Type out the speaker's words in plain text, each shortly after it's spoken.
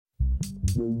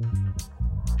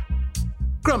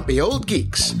Grumpy Old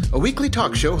Geeks, a weekly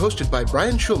talk show hosted by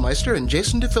Brian Schulmeister and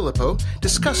Jason DeFilippo,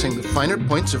 discussing the finer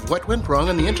points of what went wrong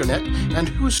on the internet and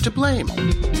who's to blame.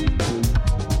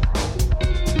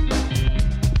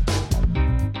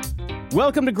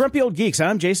 Welcome to Grumpy Old Geeks.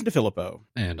 I'm Jason DeFilippo.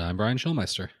 And I'm Brian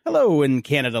Schulmeister. Hello in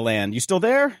Canada land. You still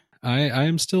there? I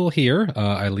am still here.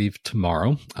 I leave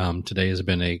tomorrow. Today has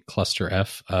been a cluster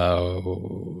F.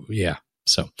 Yeah.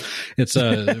 So it's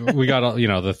we got all,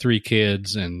 the 3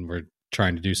 kids, and we're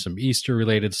trying to do some Easter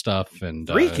related stuff. And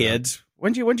 3 kids.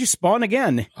 When'd you spawn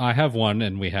again? I have 1,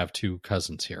 and we have 2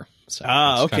 cousins here. So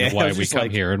that's okay. Kind of why we come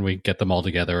here and we get them all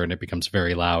together, and it becomes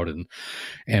very loud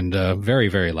and very,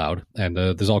 very loud. And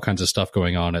there's all kinds of stuff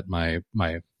going on at my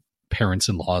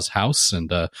parents-in-law's house.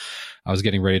 And I was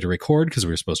getting ready to record because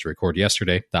we were supposed to record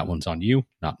yesterday. That one's on you,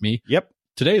 not me. Yep.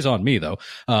 Today's on me, though.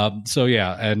 So,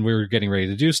 yeah, and we were getting ready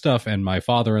to do stuff, and my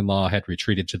father-in-law had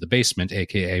retreated to the basement,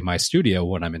 a.k.a. my studio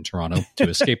when I'm in Toronto, to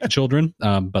escape the children.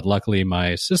 But luckily,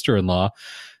 my sister-in-law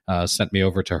sent me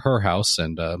over to her house,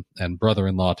 and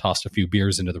brother-in-law tossed a few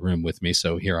beers into the room with me,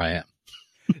 so here I am.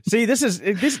 See, this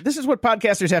is what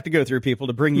podcasters have to go through, people,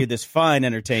 to bring you this fine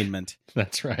entertainment.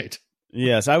 That's right.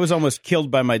 Yes, I was almost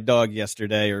killed by my dog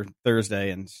yesterday or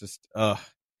Thursday, and it's just,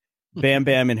 Bam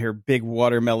Bam in her big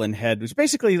watermelon head. It was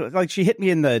basically like she hit me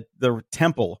in the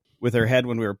temple with her head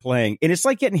when we were playing. And it's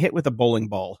like getting hit with a bowling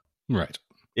ball. Right.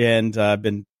 And I've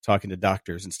been talking to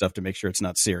doctors and stuff to make sure it's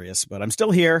not serious. But I'm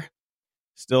still here,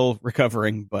 still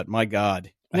recovering. But my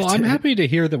God. Well, I'm happy to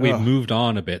hear that we've moved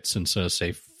on a bit since,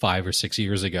 say, 5 or 6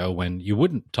 years ago when you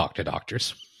wouldn't talk to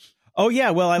doctors. Oh, yeah.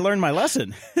 Well, I learned my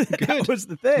lesson. That was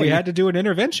the thing. We had to do an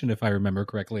intervention, if I remember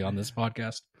correctly, on this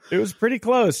podcast. It was pretty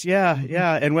close. Yeah.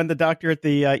 And when the doctor at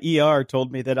the ER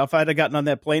told me that if I'd have gotten on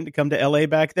that plane to come to L.A.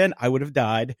 back then, I would have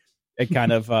died. It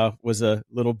kind of was a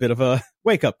little bit of a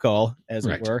wake-up call, as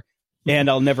it were. And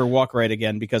I'll never walk right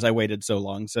again because I waited so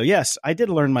long. So, yes, I did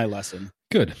learn my lesson.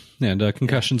 Good. And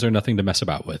concussions are nothing to mess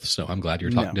about with. So I'm glad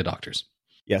you're talking to doctors.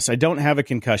 Yes, I don't have a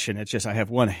concussion. It's just I have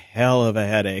one hell of a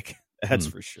headache. That's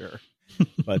for sure.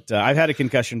 But I've had a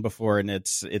concussion before, and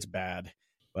it's bad.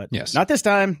 But yes. Not this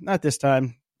time.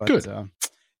 But, good.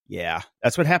 Yeah,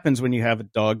 that's what happens when you have a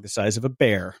dog the size of a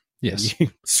bear. Yes. You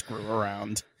screw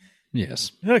around.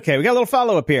 Yes. Okay, we got a little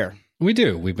follow-up here. We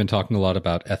do. We've been talking a lot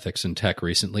about ethics in tech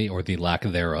recently, or the lack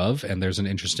thereof, and there's an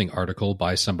interesting article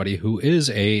by somebody who is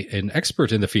an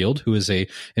expert in the field, who is an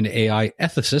AI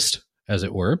ethicist, as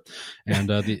it were. And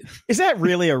is that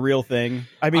really a real thing?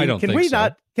 I mean, I don't think so.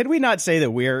 Can we not say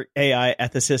that we're AI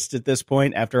ethicists at this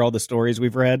point after all the stories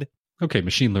we've read? Okay,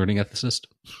 machine learning ethicist.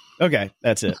 Okay,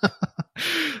 that's it.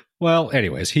 Well,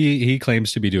 anyways, he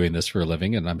claims to be doing this for a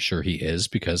living, and I'm sure he is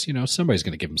because, somebody's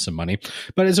going to give him some money.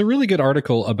 But it's a really good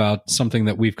article about something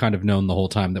that we've kind of known the whole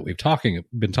time that we've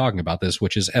been talking about this,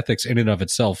 which is ethics in and of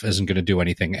itself isn't going to do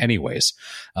anything anyways.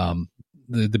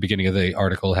 The beginning of the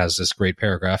article has this great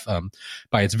paragraph.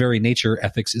 By its very nature,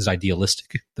 ethics is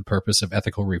idealistic. The purpose of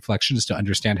ethical reflection is to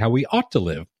understand how we ought to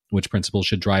live, which principles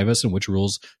should drive us, and which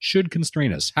rules should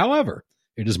constrain us. However,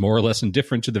 it is more or less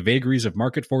indifferent to the vagaries of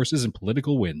market forces and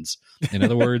political winds. In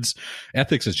other words,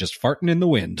 ethics is just farting in the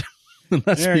wind.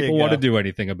 Unless people want to do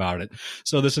anything about it.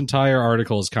 So this entire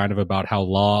article is kind of about how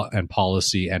law and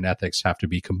policy and ethics have to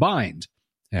be combined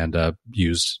and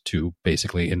used to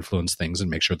basically influence things and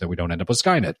make sure that we don't end up with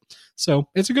Skynet. So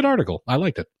it's a good article. I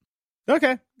liked it.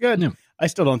 Okay, good. Yeah. I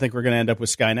still don't think we're going to end up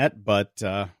with Skynet, but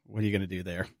what are you going to do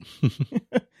there?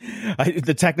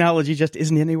 The technology just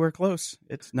isn't anywhere close.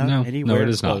 It's not anywhere close. No, it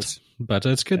is not. But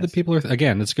it's good that people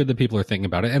are thinking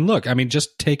about it. And look, I mean,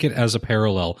 just take it as a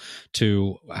parallel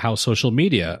to how social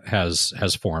media has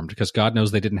formed, because God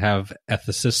knows they didn't have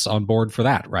ethicists on board for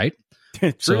that, right?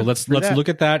 So let's look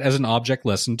at that as an object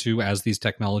lesson to, as these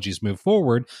technologies move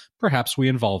forward, perhaps we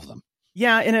involve them.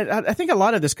 Yeah, and I think a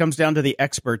lot of this comes down to the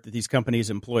expert that these companies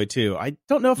employ, too. I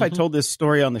don't know if I told this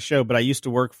story on the show, but I used to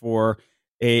work for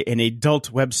an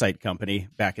adult website company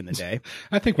back in the day.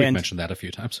 I think we've mentioned that a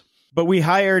few times. But we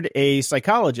hired a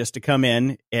psychologist to come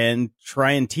in and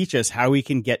try and teach us how we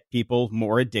can get people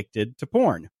more addicted to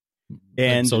porn.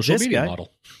 And social media model.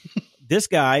 This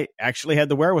guy actually had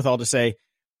the wherewithal to say,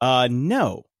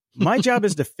 no, my job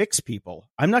is to fix people.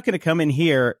 I'm not going to come in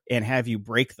here and have you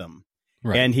break them.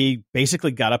 Right. And he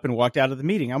basically got up and walked out of the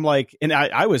meeting. I'm like, and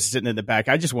I was sitting in the back.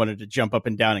 I just wanted to jump up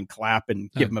and down and clap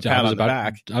and give him a pat on the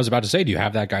back. I was about to say, do you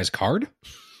have that guy's card?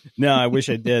 No, I wish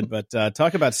I did. But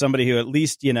talk about somebody who at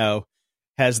least,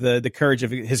 has the courage of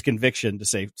his conviction to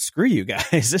say, screw you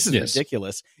guys. This is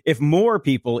ridiculous. If more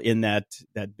people in that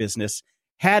business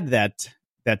had that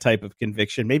type of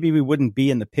conviction, maybe we wouldn't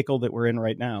be in the pickle that we're in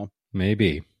right now.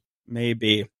 Maybe.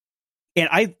 Maybe. And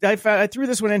I threw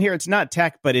this one in here. It's not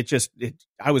tech, but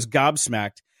I was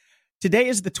gobsmacked. Today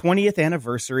is the 20th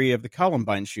anniversary of the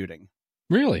Columbine shooting.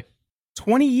 Really?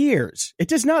 20 years. It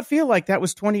does not feel like that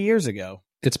was 20 years ago.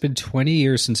 It's been 20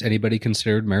 years since anybody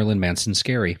considered Marilyn Manson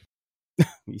scary.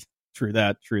 True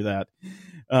that.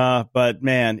 But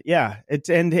man, yeah,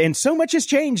 and so much has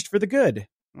changed for the good.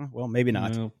 Well, maybe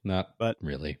not. No, not but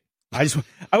really. I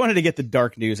wanted to get the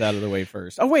dark news out of the way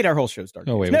first. Oh wait, our whole show's dark.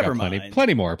 Oh wait, news. Never mind.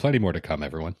 Plenty more to come,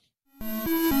 everyone.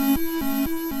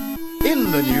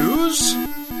 In the news.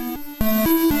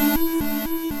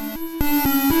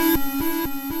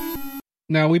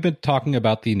 Now, we've been talking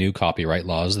about the new copyright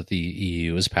laws that the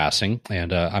EU is passing,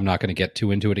 and I'm not going to get too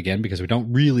into it again because we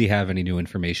don't really have any new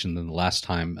information than the last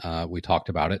time we talked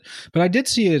about it. But I did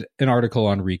see an article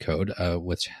on Recode,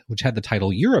 which had the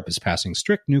title, Europe is passing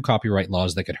strict new copyright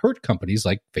laws that could hurt companies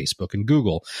like Facebook and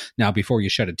Google. Now, before you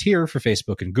shed a tear for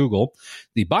Facebook and Google,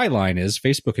 the byline is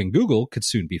Facebook and Google could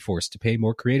soon be forced to pay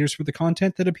more creators for the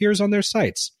content that appears on their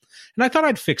sites. And I thought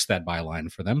I'd fix that byline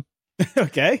for them.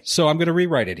 Okay. So I'm going to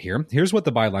rewrite it here. Here's what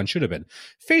the byline should have been.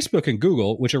 Facebook and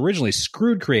Google, which originally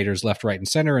screwed creators left, right, and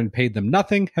center and paid them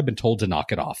nothing, have been told to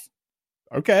knock it off.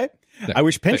 Okay. I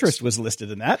wish Pinterest was listed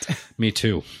in that. Me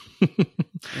too.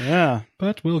 Yeah.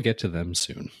 But we'll get to them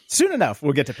soon. Soon enough,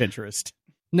 we'll get to Pinterest.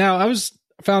 Now,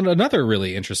 found another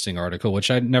really interesting article,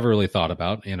 which I never really thought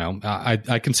about. You know,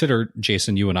 I consider,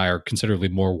 Jason, you and I are considerably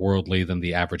more worldly than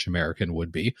the average American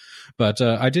would be. But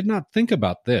I did not think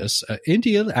about this.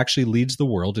 India actually leads the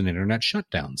world in internet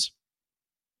shutdowns.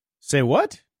 Say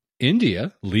what?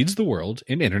 India leads the world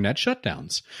in internet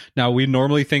shutdowns. Now, we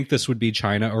normally think this would be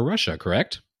China or Russia,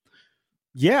 correct?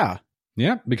 Yeah.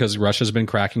 Yeah, because Russia's been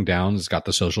cracking down. It's got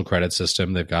the social credit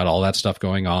system. They've got all that stuff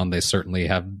going on. They certainly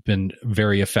have been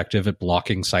very effective at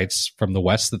blocking sites from the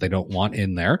West that they don't want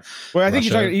in there. Well, I think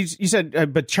you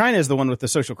said, but China is the one with the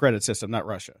social credit system, not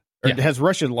Russia. Or has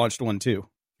Russia launched one too?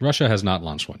 Russia has not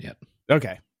launched one yet.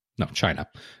 Okay. No, China.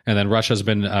 And then Russia's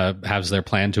been has their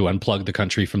plan to unplug the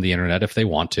country from the internet if they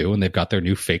want to, and they've got their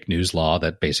new fake news law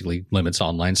that basically limits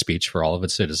online speech for all of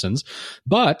its citizens.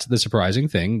 But the surprising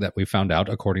thing that we found out,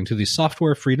 according to the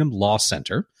Software Freedom Law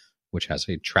Center, which has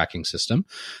a tracking system,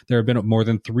 there have been more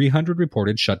than 300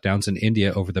 reported shutdowns in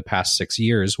India over the past 6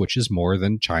 years, which is more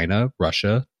than China,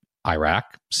 Russia,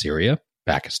 Iraq, Syria,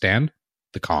 Pakistan,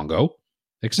 the Congo,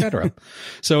 etc.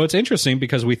 So it's interesting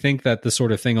because we think that this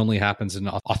sort of thing only happens in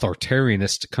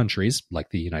authoritarianist countries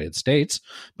like the United States,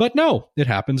 but no, it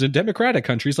happens in democratic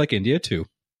countries like India too.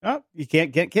 Oh, you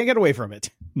can't get away from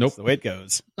it. Nope. That's the way it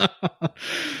goes.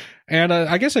 And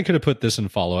I guess I could have put this in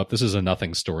follow-up. This is a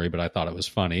nothing story, but I thought it was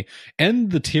funny. End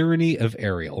the tyranny of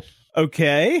Arial.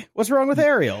 Okay. What's wrong with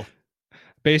Arial?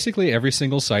 Basically, every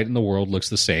single site in the world looks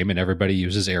the same, and everybody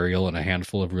uses Arial and a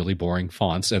handful of really boring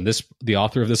fonts. And the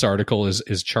author of this article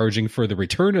is charging for the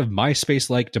return of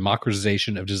MySpace-like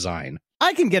democratization of design.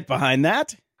 I can get behind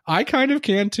that. I kind of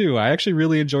can too. I actually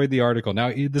really enjoyed the article.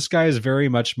 Now, this guy is very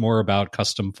much more about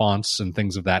custom fonts and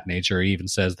things of that nature. He even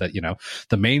says that,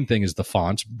 the main thing is the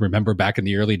font. Remember back in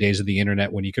the early days of the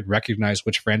internet when you could recognize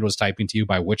which friend was typing to you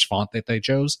by which font that they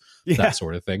chose? Yeah. That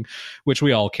sort of thing, which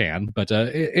we all can. But,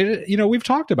 we've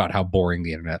talked about how boring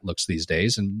the internet looks these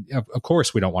days. And of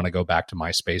course, we don't want to go back to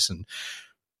MySpace and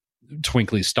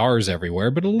twinkly stars everywhere,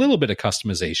 but a little bit of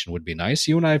customization would be nice.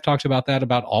 You and I have talked about that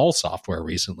about all software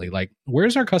recently. Like,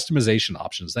 where's our customization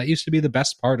options? That used to be the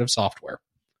best part of software.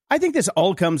 I think this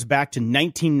all comes back to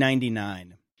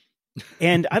 1999.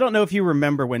 And I don't know if you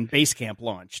remember when Basecamp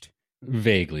launched.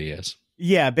 Vaguely, yes.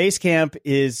 Yeah, Basecamp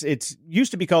it's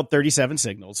used to be called 37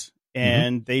 Signals,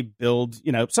 and they build,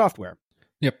 software.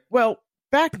 Yep. Well,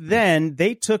 back then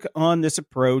they took on this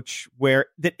approach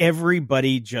that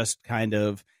everybody just kind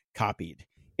of copied.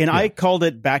 And I called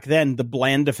it back then the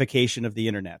blandification of the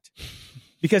internet,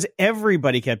 because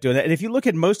everybody kept doing that. And if you look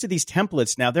at most of these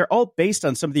templates now, they're all based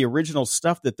on some of the original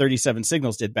stuff that 37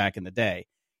 Signals did back in the day.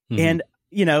 And,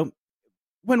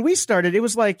 when we started, it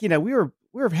was like, we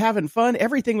were having fun.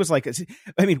 Everything was like,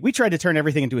 we tried to turn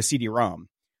everything into a CD-ROM.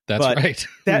 That's right.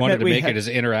 We wanted to make it as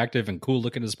interactive and cool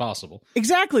looking as possible.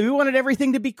 Exactly. We wanted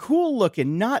everything to be cool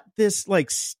looking, not this like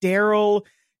sterile,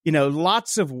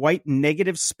 lots of white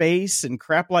negative space and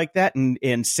crap like that,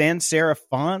 and sans serif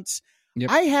fonts. Yep.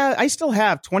 I still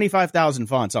have 25,000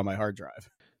 fonts on my hard drive.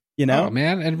 Oh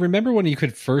man! And remember when you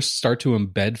could first start to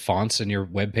embed fonts in your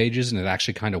web pages, and it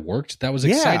actually kind of worked? That was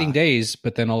exciting days.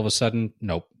 But then all of a sudden,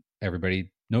 nope.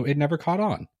 It never caught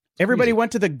on. Everybody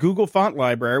went to the Google Font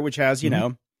Library, which has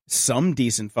some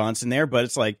decent fonts in there, but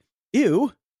it's like,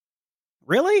 ew,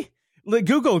 really?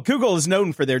 Google is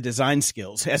known for their design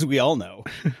skills, as we all know.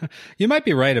 You might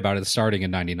be right about it starting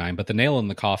in 99, but the nail in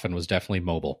the coffin was definitely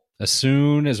mobile. As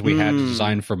soon as we had to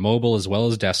design for mobile as well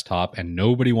as desktop, and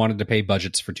nobody wanted to pay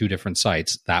budgets for two different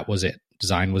sites, that was it.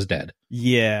 Design was dead.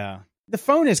 Yeah. The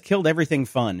phone has killed everything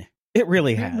fun. It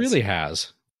really has. It really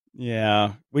has.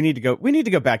 Yeah. We need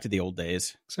to go back to the old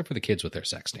days. Except for the kids with their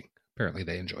sexting. Apparently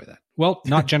they enjoy that. Well,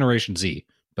 not Generation Z,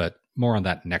 but more on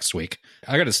that next week.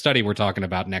 I got a study we're talking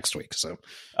about next week. So,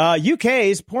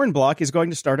 UK's porn block is going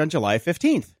to start on July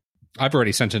 15th. I've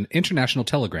already sent an international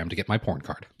telegram to get my porn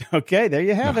card. Okay, there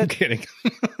you have it. I'm kidding.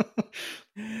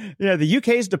 Yeah, the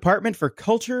UK's Department for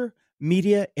Culture,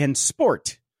 Media, and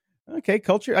Sport. Okay,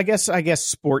 culture. I guess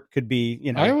sport could be,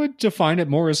 you know. I would define it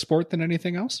more as sport than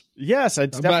anything else. Yes,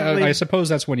 it's definitely. I suppose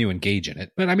that's when you engage in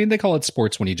it. But I mean, they call it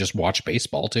sports when you just watch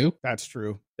baseball too. That's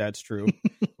true.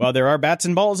 Well, there are bats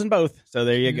and balls in both, so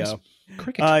there you go.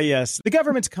 Cricket. Yes, the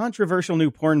government's controversial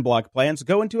new porn block plans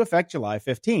go into effect July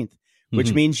 15th,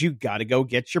 which means you got to go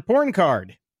get your porn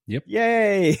card. Yep.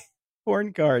 Yay,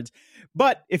 porn cards.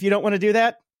 But if you don't want to do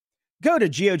that, go to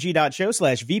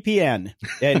gog.show/VPN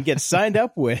and get signed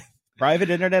up with private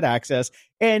internet access,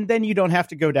 and then you don't have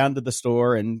to go down to the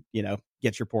store and, you know,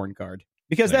 get your porn card,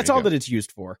 because that's all that it's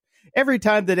used for. Every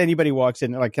time that anybody walks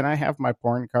in, they're like, "Can I have my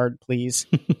porn card, please?"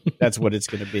 That's what it's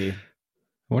going to be. I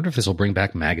wonder if this will bring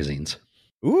back magazines.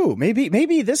 Ooh,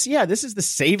 maybe this is the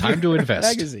savior time to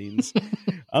invest. Magazines.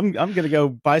 I'm going to go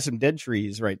buy some dead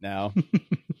trees right now.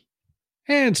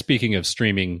 And speaking of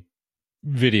streaming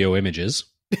video images,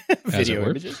 video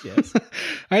images, yes.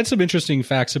 I had some interesting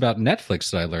facts about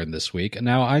Netflix that I learned this week.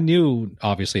 Now, I knew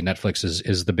obviously Netflix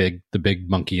is the big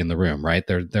monkey in the room, right?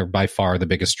 They're by far the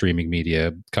biggest streaming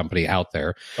media company out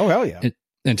there. Oh, hell yeah.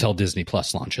 Until Disney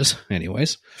Plus launches,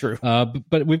 anyways. True.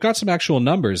 But we've got some actual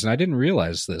numbers, and I didn't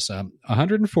realize this.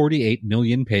 148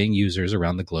 million paying users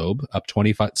around the globe, up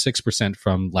 26%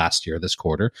 from last year this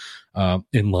quarter,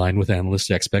 in line with analyst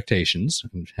expectations,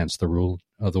 and hence the rule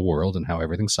of the world and how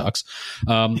everything sucks.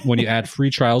 When you add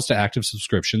free trials to active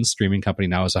subscriptions, streaming company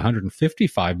now has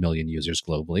 155 million users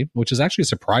globally, which is actually a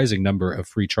surprising number of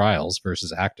free trials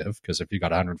versus active, because if you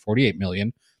got 148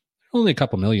 million, only a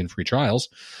couple million free trials.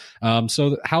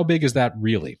 So how big is that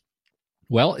really?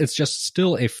 Well, it's just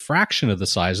still a fraction of the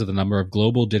size of the number of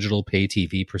global digital pay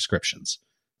TV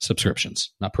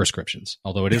subscriptions, not prescriptions,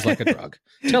 although it is like a drug.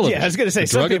 Television, yeah, I was going to say,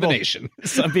 drug of the nation.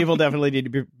 Some people definitely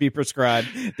need to be prescribed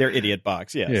their idiot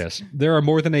box. Yes. There are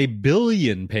more than 1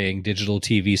 billion paying digital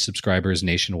TV subscribers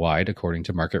nationwide, according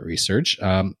to market research.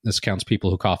 This counts people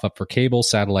who cough up for cable,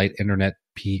 satellite, internet,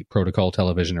 protocol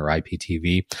television, or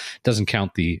IPTV. Doesn't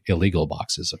count the illegal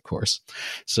boxes, of course.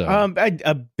 So,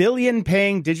 1 billion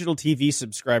paying digital TV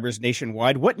subscribers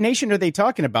nationwide. What nation are they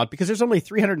talking about? Because there's only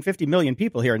 350 million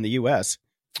people here in the U.S.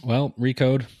 Well,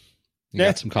 Recode, you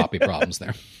got some copy problems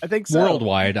there. I think so.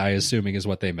 Worldwide, I assuming, is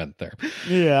what they meant there.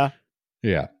 Yeah.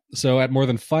 Yeah. So at more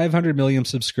than 500 million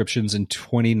subscriptions in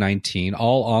 2019,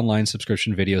 all online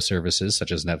subscription video services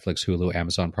such as Netflix, Hulu,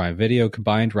 Amazon Prime Video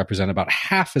combined represent about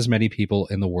half as many people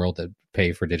in the world that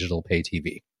pay for digital pay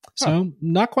TV. So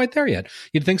not quite there yet.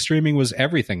 You'd think streaming was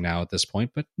everything now at this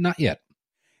point, but not yet.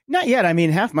 Not yet. I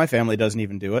mean, half my family doesn't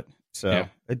even do it. So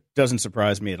It doesn't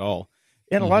surprise me at all.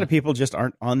 And a lot of people just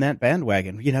aren't on that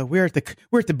bandwagon. You know, we're at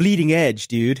the bleeding edge,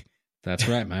 dude. That's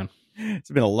right, man. It's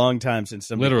been a long time since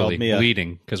somebody literally called me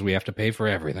bleeding because we have to pay for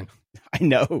everything. I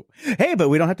know. Hey, but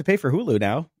we don't have to pay for Hulu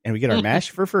now, and we get our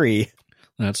MASH for free.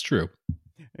 That's true.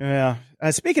 Yeah.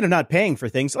 Speaking of not paying for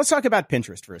things, let's talk about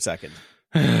Pinterest for a second.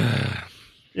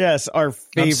 Yes, our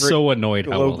favorite. I'm so annoyed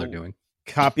how well they're doing.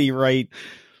 Copyright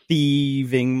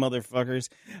thieving motherfuckers.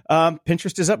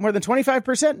 Pinterest is up more than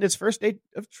 25% in its first day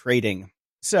of trading.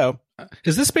 So,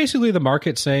 is this basically the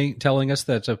market telling us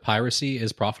that piracy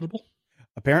is profitable?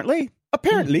 Apparently.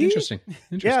 Interesting.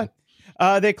 Yeah.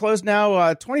 They closed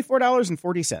now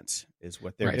 $24.40 is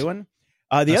what they're doing.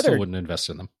 I still wouldn't invest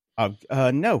in them.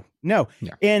 No.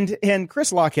 Yeah. And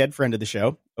Chris Lockhead, friend of the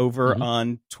show, over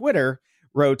on Twitter,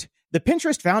 wrote, "The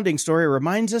Pinterest founding story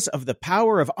reminds us of the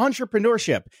power of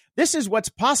entrepreneurship. This is what's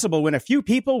possible when a few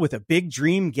people with a big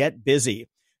dream get busy."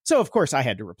 So, of course, I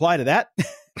had to reply to that.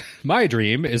 My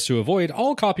dream is to avoid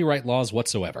all copyright laws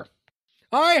whatsoever.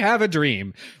 I have a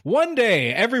dream. One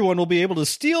day, everyone will be able to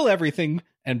steal everything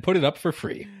and put it up for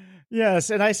free. Yes,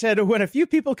 and I said, when a few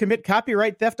people commit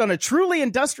copyright theft on a truly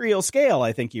industrial scale,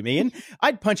 I think you mean,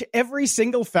 I'd punch every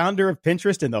single founder of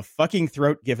Pinterest in the fucking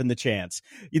throat given the chance.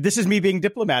 This is me being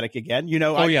diplomatic again. You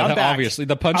know, I'm back. Obviously.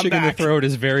 The punching in the throat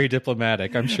is very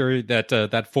diplomatic. I'm sure that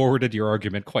that forwarded your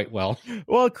argument quite well.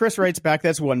 Well, Chris writes back,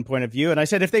 that's one point of view. And I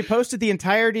said, if they posted the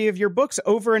entirety of your books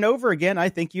over and over again, I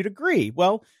think you'd agree.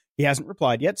 Well, he hasn't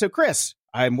replied yet. So, Chris,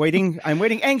 I'm waiting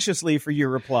anxiously for your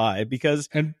reply because...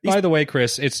 And by the way,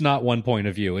 Chris, it's not one point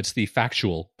of view. It's the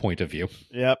factual point of view.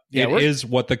 Yep. It is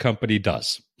what the company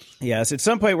does. Yes. At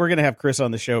some point, we're going to have Chris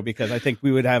on the show because I think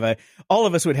we would have all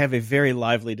of us would have a very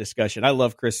lively discussion. I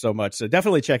love Chris so much. So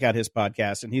definitely check out his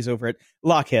podcast. And he's over at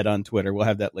Lockhead on Twitter. We'll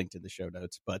have that linked in the show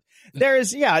notes. But there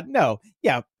is,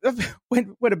 with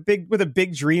a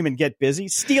big dream and get busy,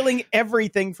 stealing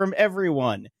everything from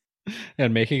everyone.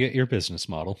 And making it your business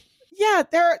model. Yeah,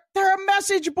 they're a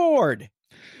message board.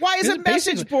 Why is a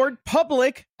message board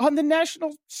public on the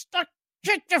national stock?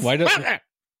 Why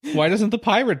doesn't the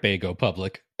Pirate Bay go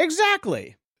public?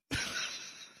 Exactly.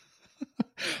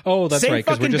 Oh, that's same right,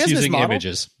 because we're just using model.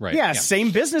 images. Right. Yeah,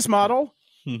 same business model.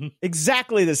 Mm-hmm.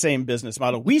 Exactly the same business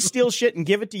model. We steal shit and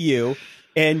give it to you,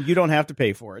 and you don't have to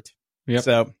pay for it. Yep.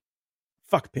 So,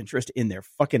 fuck Pinterest in their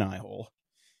fucking eye hole.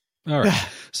 All right.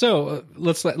 So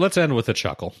let's end with a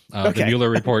chuckle. Okay. The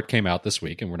Mueller report came out this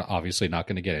week, and we're obviously not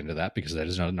going to get into that because that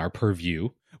is not in our purview.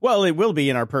 Well, it will be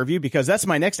in our purview because that's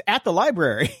my next at the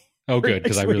library. Oh, good,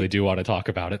 because I really do want to talk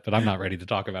about it, but I'm not ready to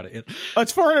talk about it yet.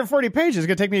 It's 440 pages.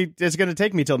 It's going to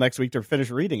take me till next week to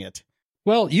finish reading it.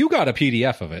 Well, you got a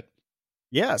PDF of it.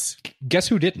 Yes. Guess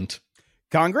who didn't?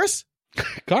 Congress?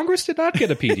 Congress did not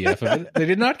get a PDF of it. They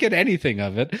did not get anything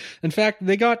of it. In fact,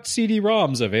 they got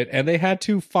CD-ROMs of it, and they had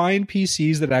to find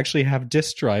PCs that actually have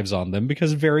disk drives on them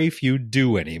because very few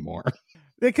do anymore.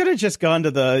 They could have just gone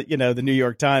to the New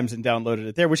York Times and downloaded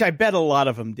it there, which I bet a lot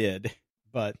of them did.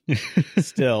 But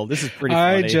still, this is pretty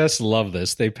funny. I just love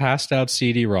this. They passed out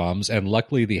CD-ROMs, and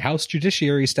luckily the House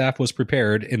Judiciary staff was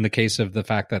prepared in the case of the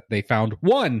fact that they found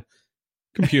one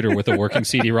computer with a working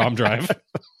CD-ROM drive.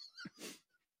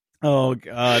 Oh,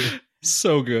 God.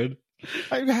 So good.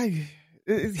 I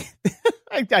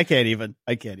can't even.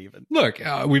 Look,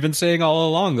 we've been saying all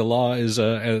along the law is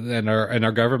and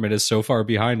our government is so far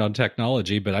behind on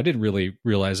technology, but I didn't really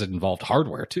realize it involved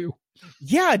hardware too.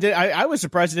 Yeah, I was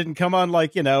surprised it didn't come on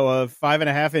like, a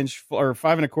 5.5 inch or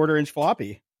 5.25 inch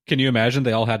floppy. Can you imagine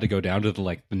they all had to go down to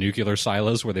the nuclear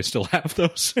silos where they still have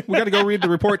those? We got to go read the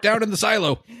report down in the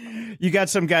silo. You got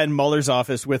some guy in Mueller's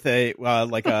office with a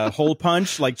hole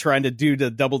punch, trying to do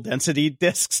the double density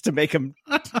discs to make them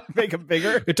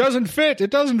bigger. It doesn't fit.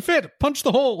 Punch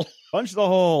the hole. Punch the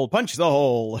hole. Punch the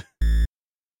hole.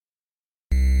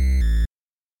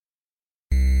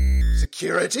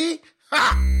 Security?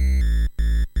 Ha!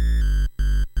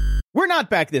 We're not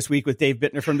back this week with Dave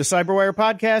Bittner from the Cyberwire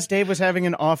podcast. Dave was having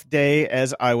an off day,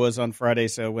 as I was on Friday.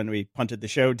 So when we punted the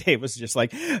show, Dave was just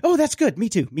like, "Oh, that's good. Me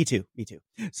too.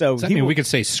 So does that mean we could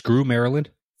say screw Maryland?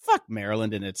 Fuck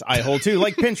Maryland in its eye hole too,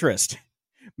 like Pinterest.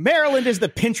 Maryland is the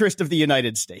Pinterest of the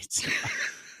United States.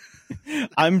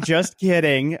 I'm just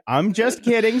kidding.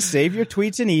 Save your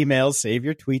tweets and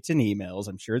emails.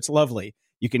 I'm sure it's lovely.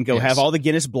 You can go have all the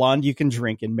Guinness Blonde you can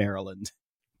drink in Maryland.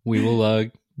 We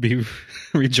will be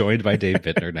rejoined by Dave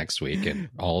Bittner next week and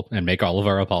make all of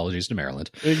our apologies to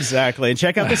Maryland. Exactly. And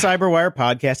check out the Cyberwire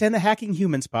podcast and the Hacking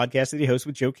Humans podcast that he hosts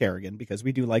with Joe Kerrigan, because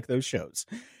we do like those shows.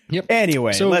 Yep.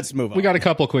 Anyway, so let's move on. We got a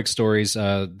couple quick stories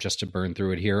just to burn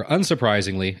through it here.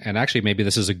 Unsurprisingly, and actually maybe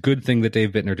this is a good thing that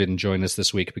Dave Bittner didn't join us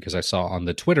this week, because I saw on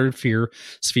the Twitter sphere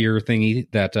thingy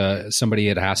that somebody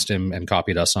had asked him and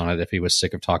copied us on it if he was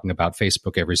sick of talking about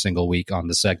Facebook every single week on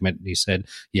the segment. And he said,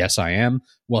 "Yes, I am."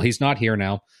 Well, he's not here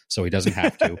now, so he doesn't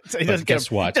have to. So he doesn't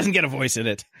doesn't get a voice in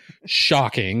it.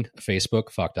 Shocking. Facebook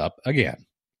fucked up again.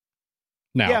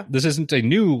 Now, This isn't a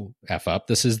new F-up.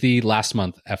 This is the last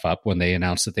month F-up when they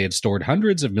announced that they had stored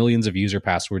hundreds of millions of user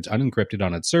passwords unencrypted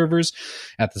on its servers.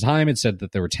 At the time, it said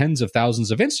that there were tens of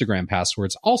thousands of Instagram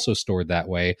passwords also stored that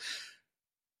way.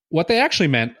 What they actually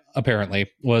meant, apparently,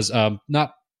 was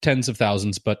not tens of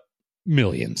thousands, but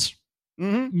millions.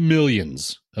 Mm-hmm.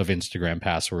 Millions of Instagram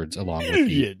passwords along with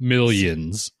the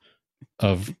millions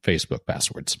of Facebook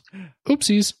passwords.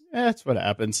 Oopsies. That's what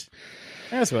happens.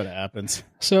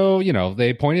 So,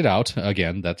 they pointed out,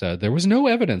 again, that there was no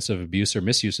evidence of abuse or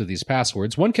misuse of these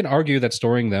passwords. One can argue that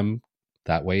storing them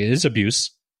that way is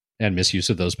abuse and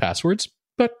misuse of those passwords,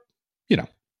 but, it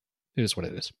is what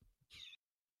it is.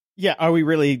 Yeah, are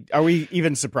we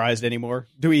even surprised anymore?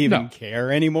 Do we even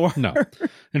care anymore? No.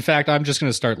 In fact, I'm just going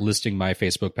to start listing my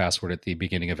Facebook password at the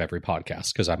beginning of every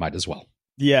podcast, because I might as well.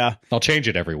 Yeah. I'll change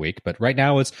it every week, but right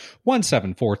now it's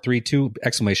 17432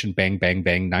 exclamation bang bang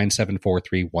bang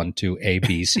 974312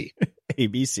 ABC.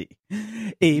 ABC.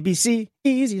 ABC.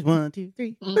 Easy 1, 2,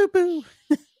 3. Boo boo.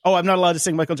 Oh, I'm not allowed to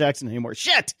sing Michael Jackson anymore.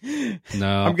 Shit.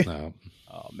 No.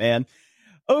 Oh, man.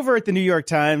 Over at the New York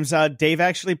Times, Dave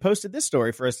actually posted this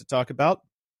story for us to talk about.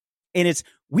 And it's,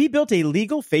 we built a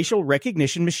legal facial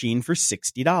recognition machine for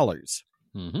 $60.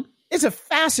 Mm-hmm. It's a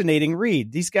fascinating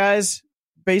read. These guys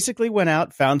basically went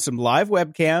out, found some live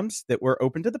webcams that were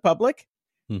open to the public,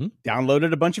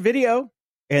 downloaded a bunch of video,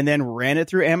 and then ran it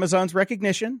through Amazon's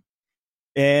recognition.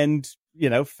 And,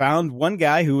 found one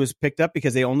guy who was picked up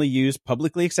because they only use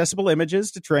publicly accessible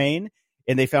images to train.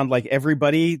 And they found like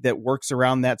everybody that works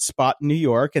around that spot in New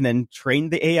York and then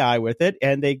trained the AI with it.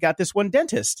 And they got this one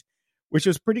dentist, which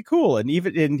was pretty cool. And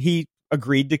he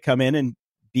agreed to come in and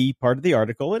be part of the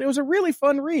article. And it was a really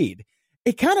fun read.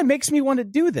 It kind of makes me want to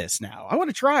do this now. I want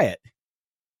to try it.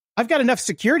 I've got enough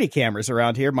security cameras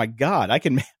around here. My God, I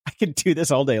can do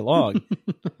this all day long.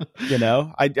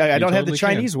 I don't have the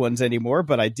Chinese ones anymore,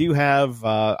 but I do have,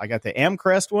 I got the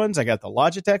Amcrest ones. I got the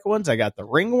Logitech ones. I got the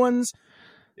Ring ones.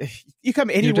 You come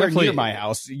anywhere near my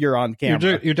house, you're on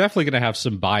camera. You're definitely going to have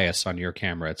some bias on your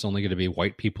camera. It's only going to be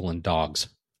white people and dogs.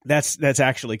 That's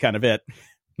actually kind of it.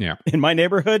 Yeah. In my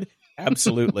neighborhood,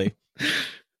 absolutely.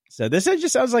 So this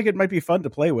just sounds like it might be fun to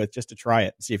play with, just to try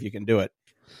it and see if you can do it.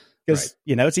 Because,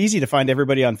 it's easy to find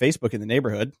everybody on Facebook in the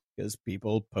neighborhood because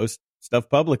people post stuff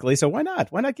publicly. So why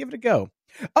not? Why not give it a go?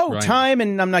 Oh, right. Time,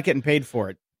 and I'm not getting paid for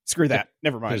it. Screw that.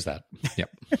 Never mind. There's that. Yep.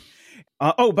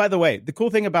 By the way, the cool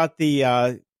thing about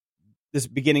this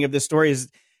beginning of this story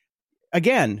is,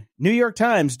 again, New York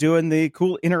Times doing the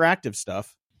cool interactive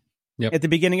stuff at the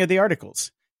beginning of the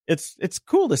articles. It's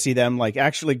cool to see them like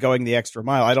actually going the extra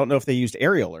mile. I don't know if they used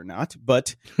Arial or not,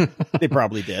 but they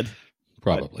probably did.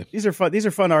 Probably. But these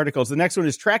are fun articles. The next one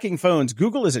is Tracking Phones.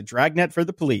 Google is a dragnet for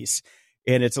the police.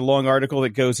 And it's a long article that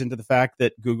goes into the fact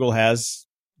that Google has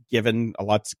given a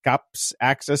lot of cops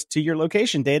access to your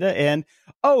location data. And,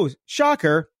 oh,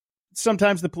 shocker,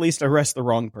 sometimes the police arrest the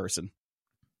wrong person.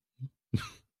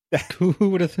 Who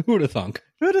would have thunk?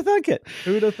 Who would have thunk it?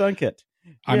 Who would have thunk it?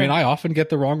 I mean, I often get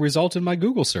the wrong result in my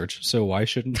Google search, so why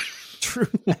shouldn't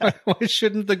why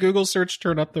shouldn't the Google search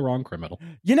turn up the wrong criminal?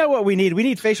 You know what we need? We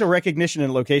need facial recognition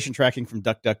and location tracking from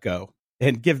DuckDuckGo,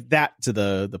 and give that to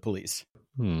the police.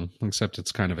 Except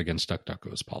it's kind of against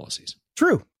DuckDuckGo's policies.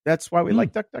 True. That's why we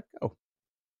like DuckDuckGo.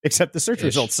 Except the search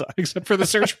results suck. Except for the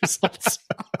search results.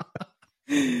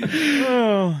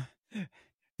 Oh,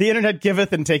 the internet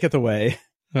giveth and taketh away.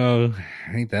 Oh,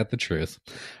 ain't that the truth?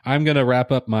 I'm going to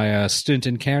wrap up my stint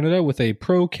in Canada with a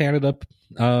pro-Canada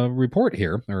report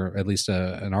here, or at least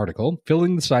an article,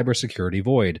 Filling the Cybersecurity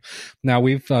Void. Now,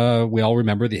 we all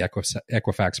remember the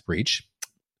Equifax breach,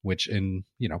 which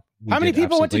how many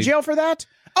people went to jail for that?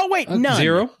 Oh, wait, none.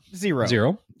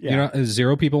 Zero. Yeah.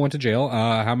 0 people went to jail.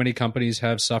 How many companies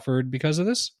have suffered because of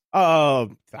this?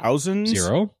 Thousands.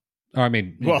 0. Our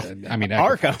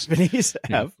companies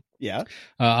have. Yeah.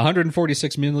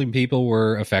 146 million people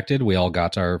were affected. We all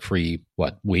got our free,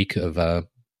 week of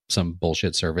some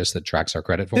bullshit service that tracks our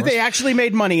credit for us. That they actually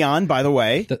made money on, by the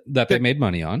way. That they made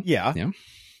money on. Yeah.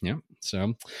 Yeah.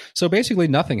 So basically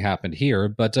nothing happened here,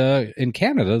 but in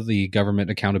Canada, the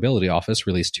Government Accountability Office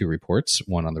released 2 reports,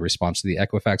 one on the response to the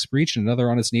Equifax breach and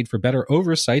another on its need for better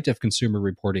oversight of consumer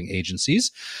reporting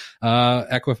agencies.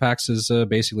 Equifax is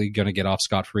basically going to get off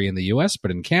scot-free in the U.S., but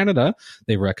in Canada,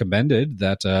 they recommended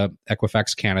that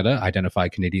Equifax Canada identify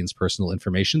Canadians' personal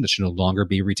information that should no longer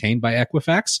be retained by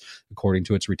Equifax according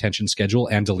to its retention schedule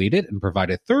and delete it, and provide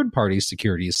a third-party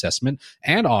security assessment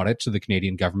and audit to the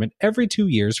Canadian government every 2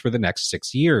 years for the next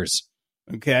 6 years.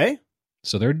 Okay.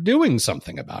 So they're doing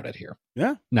something about it here.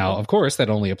 Yeah. Now, of course, that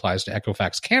only applies to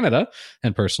Equifax Canada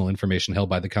and personal information held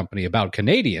by the company about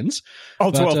Canadians.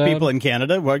 All 12 people in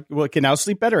Canada can now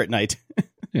sleep better at night.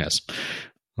 Yes.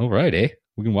 All right, eh?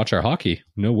 We can watch our hockey.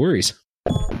 No worries.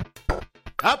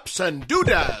 Ups and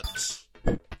doodads.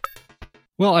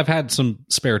 Well, I've had some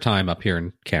spare time up here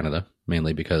in Canada,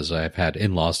 mainly because I've had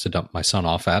in-laws to dump my son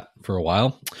off at for a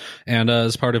while. And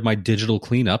as part of my digital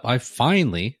cleanup, I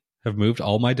finally have moved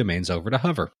all my domains over to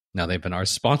Hover. Now, they've been our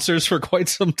sponsors for quite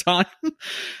some time,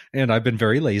 and I've been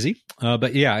very lazy.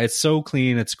 But yeah, it's so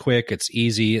clean, it's quick, it's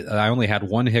easy. I only had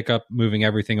one hiccup moving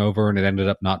everything over, and it ended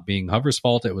up not being Hover's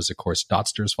fault. It was, of course,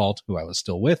 Dotster's fault, who I was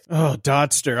still with. Oh,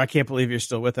 Dotster. I can't believe you're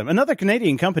still with them. Another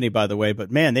Canadian company, by the way, but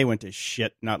man, they went to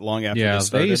shit not long after this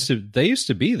started. They used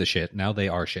to be the shit. Now they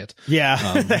are shit.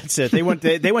 Yeah, that's it. They went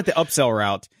the upsell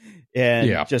route.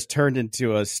 And just turned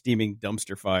into a steaming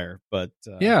dumpster fire. But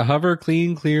yeah, Hover,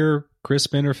 clean, clear,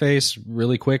 crisp interface,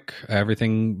 really quick.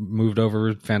 Everything moved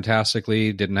over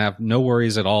fantastically. Didn't have no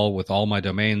worries at all with all my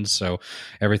domains. So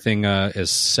everything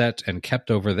is set and kept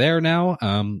over there now.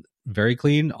 Very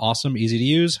clean, awesome, easy to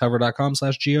use.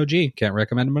 Hover.com/GOG. Can't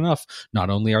recommend them enough. Not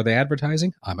only are they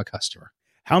advertising, I'm a customer.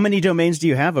 How many domains do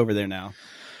you have over there now?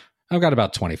 I've got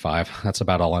about 25. That's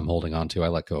about all I'm holding on to. I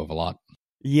let go of a lot.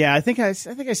 Yeah, I think I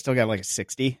still got like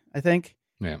 60, I think.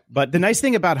 Yeah. But the nice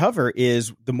thing about Hover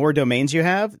is the more domains you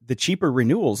have, the cheaper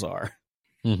renewals are.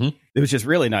 Mm-hmm. It was just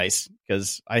really nice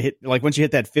because once you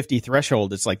hit that 50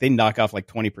 threshold, it's like they knock off like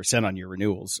 20% on your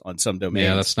renewals on some domains.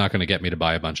 Yeah, that's not going to get me to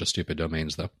buy a bunch of stupid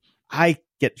domains, though. I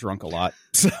get drunk a lot,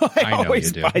 so I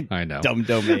always buy dumb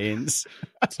domains.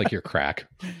 It's like your crack.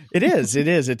 It is.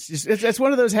 It's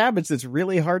one of those habits that's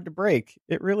really hard to break.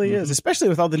 It really is, especially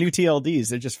with all the new TLDs.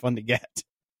 They're just fun to get.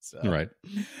 So. Right.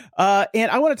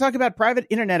 And I want to talk about private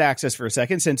internet access for a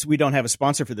second, since we don't have a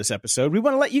sponsor for this episode. We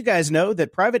want to let you guys know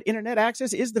that private internet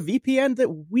access is the VPN that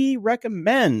we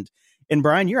recommend. And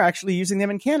Brian, you're actually using them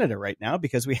in Canada right now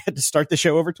because we had to start the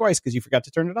show over twice because you forgot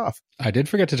to turn it off. I did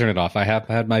forget to turn it off. I have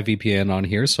had my VPN on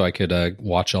here so I could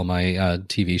watch all my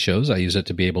TV shows. I use it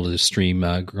to be able to stream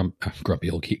Grumpy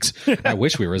Old Geeks. I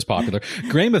wish we were as popular.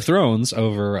 Game of Thrones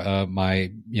over my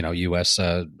US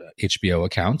HBO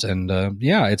account. And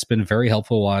it's been very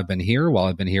helpful while I've been here. While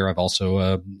I've been here, I've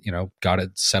also got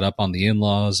it set up on the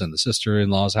in-laws and the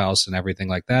sister-in-law's house and everything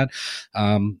like that.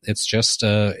 It's just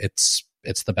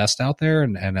it's the best out there.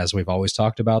 And as we've always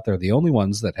talked about, they're the only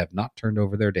ones that have not turned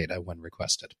over their data when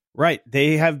requested. Right.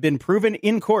 They have been proven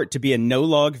in court to be a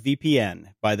no-log VPN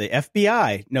by the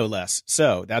FBI, no less.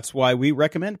 So that's why we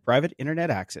recommend private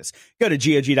internet access. Go to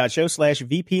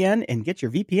gog.show/VPN and get your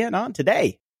VPN on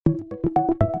today.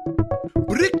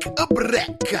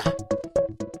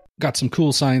 Got some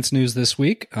cool science news this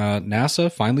week.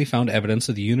 NASA finally found evidence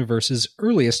of the universe's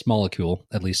earliest molecule,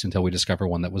 at least until we discover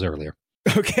one that was earlier.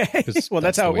 Okay. Well,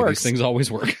 that's how it works. These things always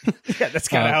work. Yeah, that's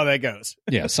kind of how that goes.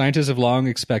 Yeah, scientists have long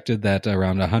expected that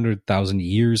around 100,000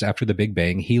 years after the Big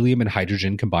Bang, helium and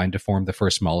hydrogen combined to form the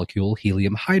first molecule,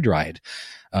 helium hydride,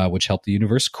 which helped the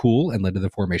universe cool and led to the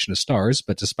formation of stars.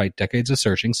 But despite decades of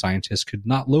searching, scientists could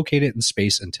not locate it in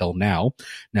space until now.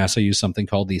 NASA used something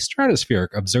called the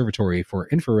Stratospheric Observatory for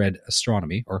Infrared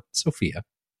Astronomy, or SOFIA.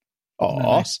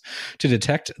 Nice. To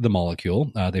detect the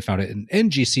molecule. They found it in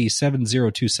NGC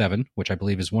 7027, which I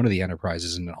believe is one of the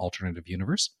Enterprises in an alternative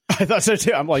universe. I thought so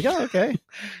too. I'm like, oh, okay.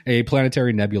 A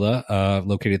planetary nebula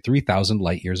located 3,000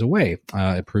 light years away.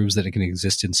 It proves that it can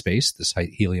exist in space, this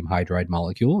helium hydride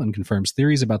molecule, and confirms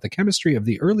theories about the chemistry of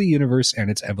the early universe and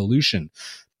its evolution.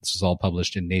 This was all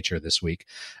published in Nature this week.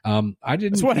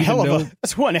 That's one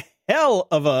hell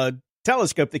of a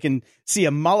telescope that can see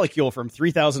a molecule from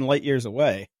 3,000 light years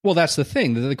away. Well, that's the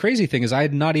thing. The crazy thing is I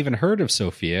had not even heard of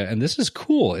SOFIA, and this is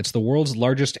cool. It's the world's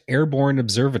largest airborne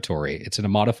observatory. It's in a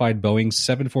modified Boeing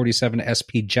 747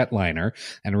 SP jetliner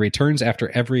and returns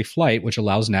after every flight, which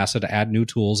allows NASA to add new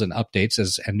tools and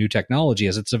updates and new technology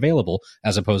as it's available,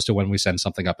 as opposed to when we send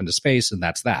something up into space, and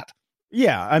that's that.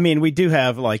 Yeah, I mean, we do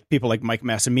have like people like Mike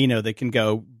Massimino that can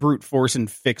go brute force and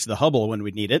fix the Hubble when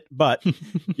we need it. But,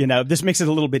 this makes it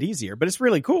a little bit easier. But it's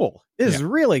really cool. It is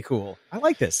really cool. I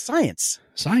like this. Science.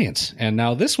 And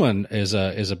now this one is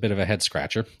a bit of a head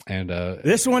scratcher. And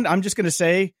this one, I'm just going to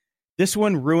say, this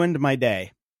one ruined my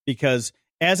day. Because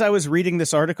as I was reading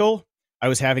this article, I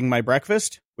was having my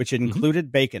breakfast, which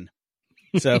included bacon.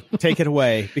 So take it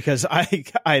away, because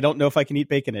I don't know if I can eat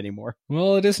bacon anymore.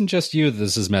 Well, it isn't just you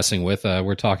this is messing with.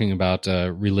 We're talking about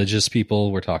religious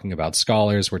people. We're talking about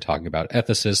scholars. We're talking about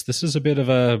ethicists. This is a bit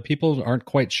of people aren't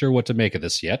quite sure what to make of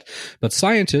this yet. But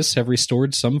scientists have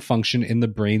restored some function in the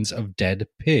brains of dead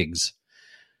pigs.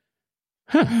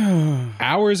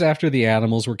 Hours after the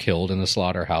animals were killed in the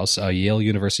slaughterhouse, a Yale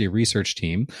University research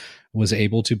team was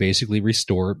able to basically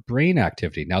restore brain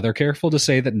activity. Now, they're careful to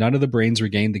say that none of the brains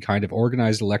regained the kind of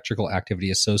organized electrical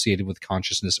activity associated with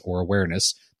consciousness or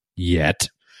awareness yet.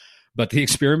 But the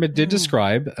experiment did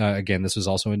describe, again, this was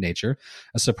also in Nature,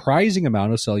 a surprising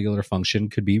amount of cellular function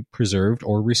could be preserved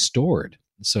or restored.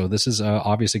 So this has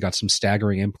obviously got some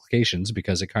staggering implications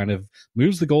because it kind of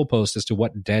moves the goalpost as to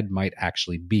what dead might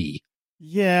actually be.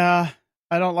 Yeah,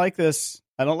 I don't like this.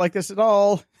 I don't like this at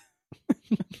all.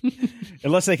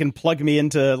 Unless they can plug me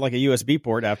into like a USB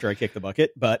port after I kick the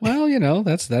bucket. But well,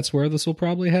 that's where this will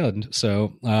probably head.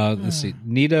 So let's see.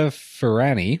 Nita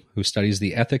Farani, who studies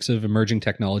the ethics of emerging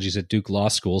technologies at Duke Law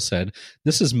School, said,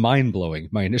 "This is mind-blowing.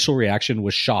 My initial reaction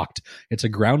was shocked. It's a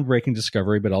groundbreaking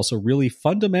discovery, but also really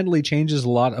fundamentally changes a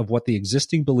lot of what the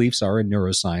existing beliefs are in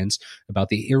neuroscience about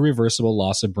the irreversible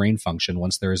loss of brain function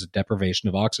once there is a deprivation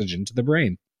of oxygen to the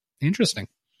brain." Interesting.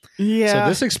 Yeah. So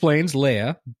this explains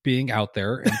Leia being out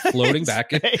there and floating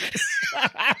back.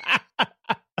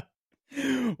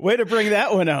 Way to bring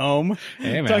that one home.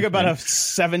 Hey, man, talk about a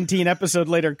 17 episode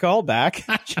later callback.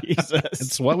 Jesus.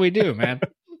 It's what we do, man.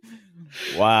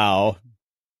 Wow.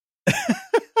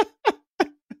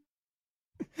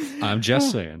 I'm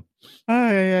just saying.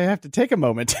 I have to take a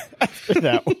moment after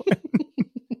that one.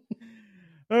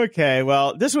 Okay,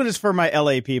 well, this one is for my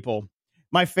LA people.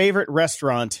 My favorite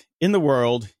restaurant in the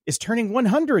world is turning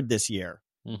 100 this year.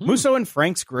 Mm-hmm. Musso and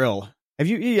Frank's Grill. Have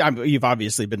you've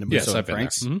obviously been to Musso and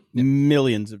Frank's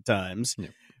millions of times.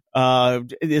 Yeah.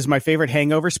 It is my favorite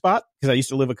hangover spot because I used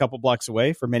to live a couple blocks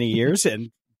away for many years,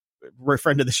 and a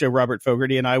friend of the show, Robert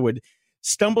Fogarty, and I would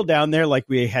stumble down there like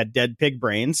we had dead pig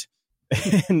brains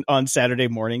on Saturday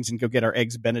mornings and go get our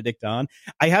Eggs Benedict on.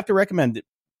 I have to recommend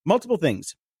multiple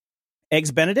things.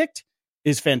 Eggs Benedict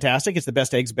is fantastic. It's the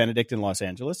best Eggs Benedict in Los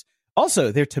Angeles.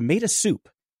 Also, their tomato soup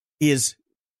is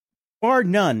bar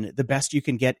none the best you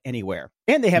can get anywhere.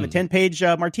 And they have a 10-page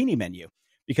martini menu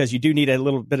because you do need a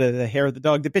little bit of the hair of the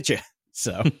dog to bit you.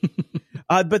 So,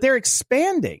 but they're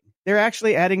expanding. They're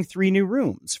actually adding 3 new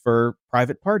rooms for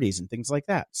private parties and things like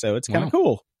that. So it's kind of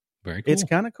cool. Very cool. It's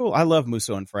kind of cool. I love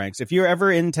Musso and Frank's. If you're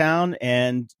ever in town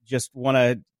and just want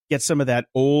to get some of that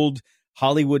old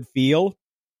Hollywood feel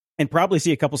and probably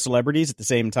see a couple celebrities at the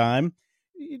same time,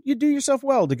 you do yourself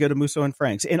well to go to Musso and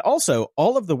Frank's. And also,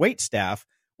 all of the wait staff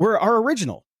are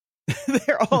original.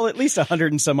 They're all at least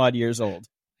 100 and some odd years old.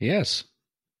 Yes.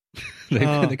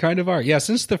 They kind of are. Yeah,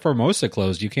 since the Formosa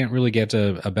closed, you can't really get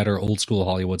a better old school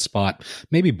Hollywood spot.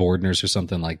 Maybe Bordner's or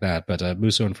something like that, but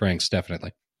Musso and Frank's,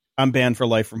 definitely. I'm banned for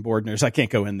life from Bordner's. I can't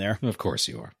go in there. Of course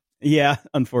you are. Yeah,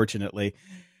 unfortunately.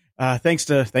 Thanks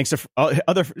to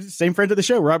other same friend of the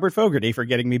show, Robert Fogarty, for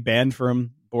getting me banned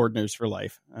from Bordner's for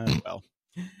life. And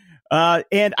I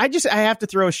have to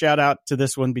throw a shout out to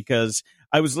this one because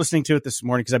I was listening to it this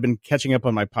morning because I've been catching up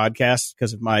on my podcast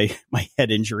because of my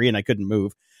head injury and I couldn't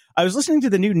move. I was listening to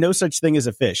the new No Such Thing as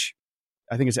a Fish.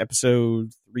 I think it's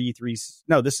episode 336.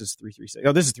 No, this is 336.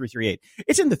 Oh, this is 338.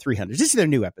 It's in the 300s. This is their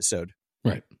new episode.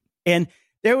 Right. And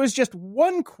there was just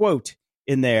one quote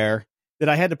in there that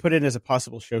I had to put in as a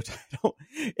possible show title.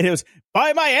 And it was,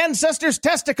 "By my ancestors'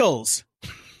 testicles."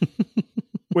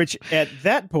 Which at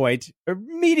that point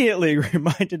immediately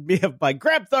reminded me of by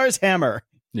Grabthar's hammer.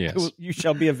 Yes. You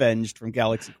shall be avenged from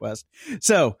Galaxy Quest.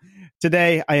 So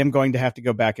today I am going to have to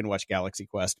go back and watch Galaxy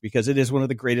Quest because it is one of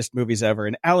the greatest movies ever.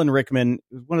 And Alan Rickman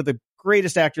is one of the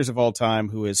greatest actors of all time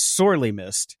who is sorely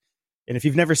missed. And if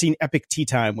you've never seen Epic Tea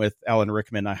Time with Alan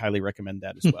Rickman, I highly recommend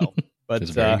that as well. But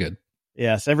it's very good.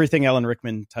 Yes, everything Alan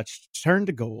Rickman touched turned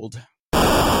to gold.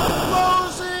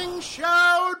 Closing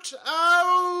shout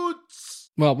outs.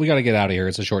 Well, we got to get out of here.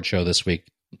 It's a short show this week.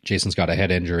 Jason's got a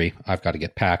head injury. I've got to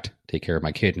get packed, take care of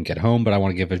my kid, and get home. But I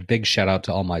want to give a big shout out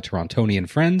to all my Torontonian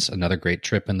friends. Another great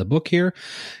trip in the book here,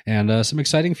 and some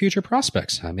exciting future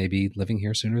prospects. I may be living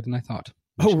here sooner than I thought.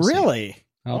 Oh, really?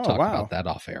 I'll talk about that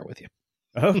off air with you.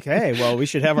 Okay, well, we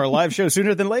should have our live show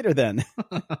sooner than later then.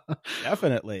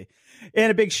 Definitely. And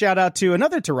a big shout out to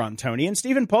another Torontonian,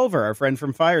 Stephen Pulver, our friend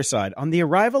from Fireside, on the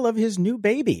arrival of his new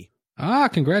baby. Ah,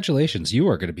 congratulations. You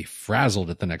are going to be frazzled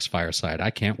at the next Fireside. I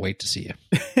can't wait to see you.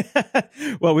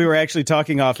 Well, we were actually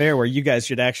talking off air where you guys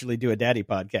should actually do a daddy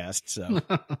podcast. So,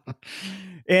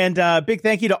 and big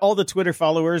thank you to all the Twitter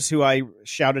followers who I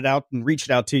shouted out and reached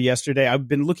out to yesterday. I've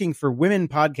been looking for women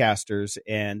podcasters,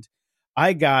 and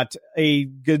I got a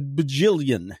good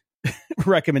bajillion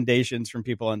recommendations from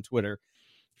people on Twitter.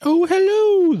 Oh,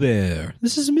 hello there.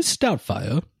 This is Miss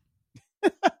Stoutfire.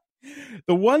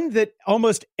 The one that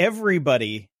almost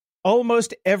everybody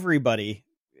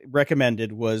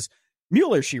recommended was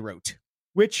Mueller, She Wrote,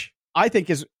 which I think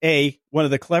is one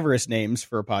of the cleverest names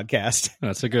for a podcast.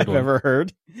 That's a good one I've ever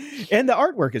heard. And the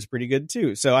artwork is pretty good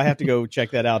too. So I have to go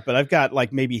check that out. But I've got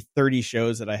like maybe 30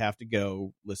 shows that I have to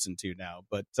go listen to now.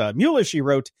 But Mueller, She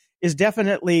Wrote is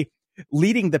definitely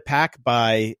leading the pack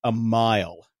by a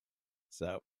mile.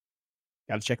 So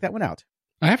got to check that one out.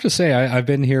 I have to say, I've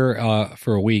been here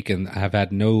for a week and have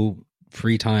had no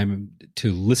free time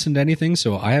to listen to anything.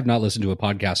 So I have not listened to a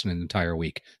podcast in an entire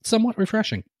week. It's somewhat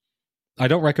refreshing. I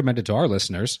don't recommend it to our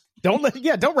listeners. Don't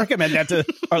recommend that to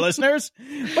our listeners.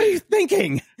 What are you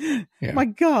thinking? Yeah. Oh my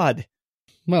God.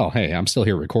 Well, hey, I'm still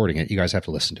here recording it. You guys have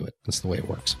to listen to it. That's the way it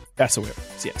works. That's the way it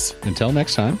works, yes. Until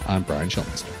next time, I'm Brian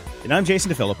Schulmeister. And I'm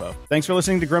Jason DeFilippo. Thanks for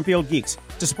listening to Grumpy Old Geeks.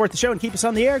 To support the show and keep us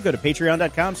on the air, go to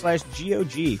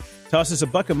patreon.com/GOG. Toss us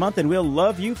 $1 a month and we'll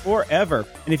love you forever.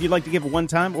 And if you'd like to give a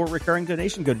one-time or recurring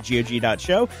donation, go to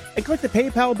GOG.show and click the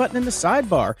PayPal button in the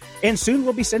sidebar. And soon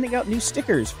we'll be sending out new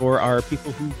stickers for our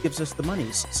people who gives us the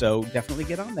monies. So definitely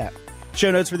get on that.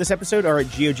 Show notes for this episode are at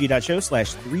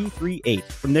GOG.show/338.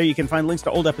 From there, you can find links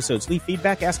to old episodes, leave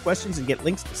feedback, ask questions, and get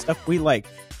links to stuff we like.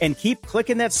 And keep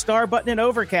clicking that star button in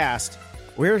Overcast.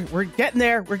 We're getting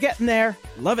there. We're getting there.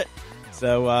 Love it.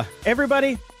 So,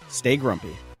 everybody, stay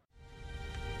grumpy.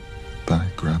 By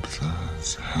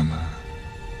Grabthar's hammer,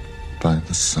 by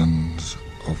the sons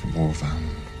of Warvan,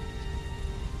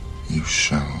 you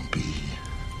shall be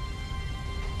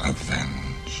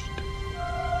avenged.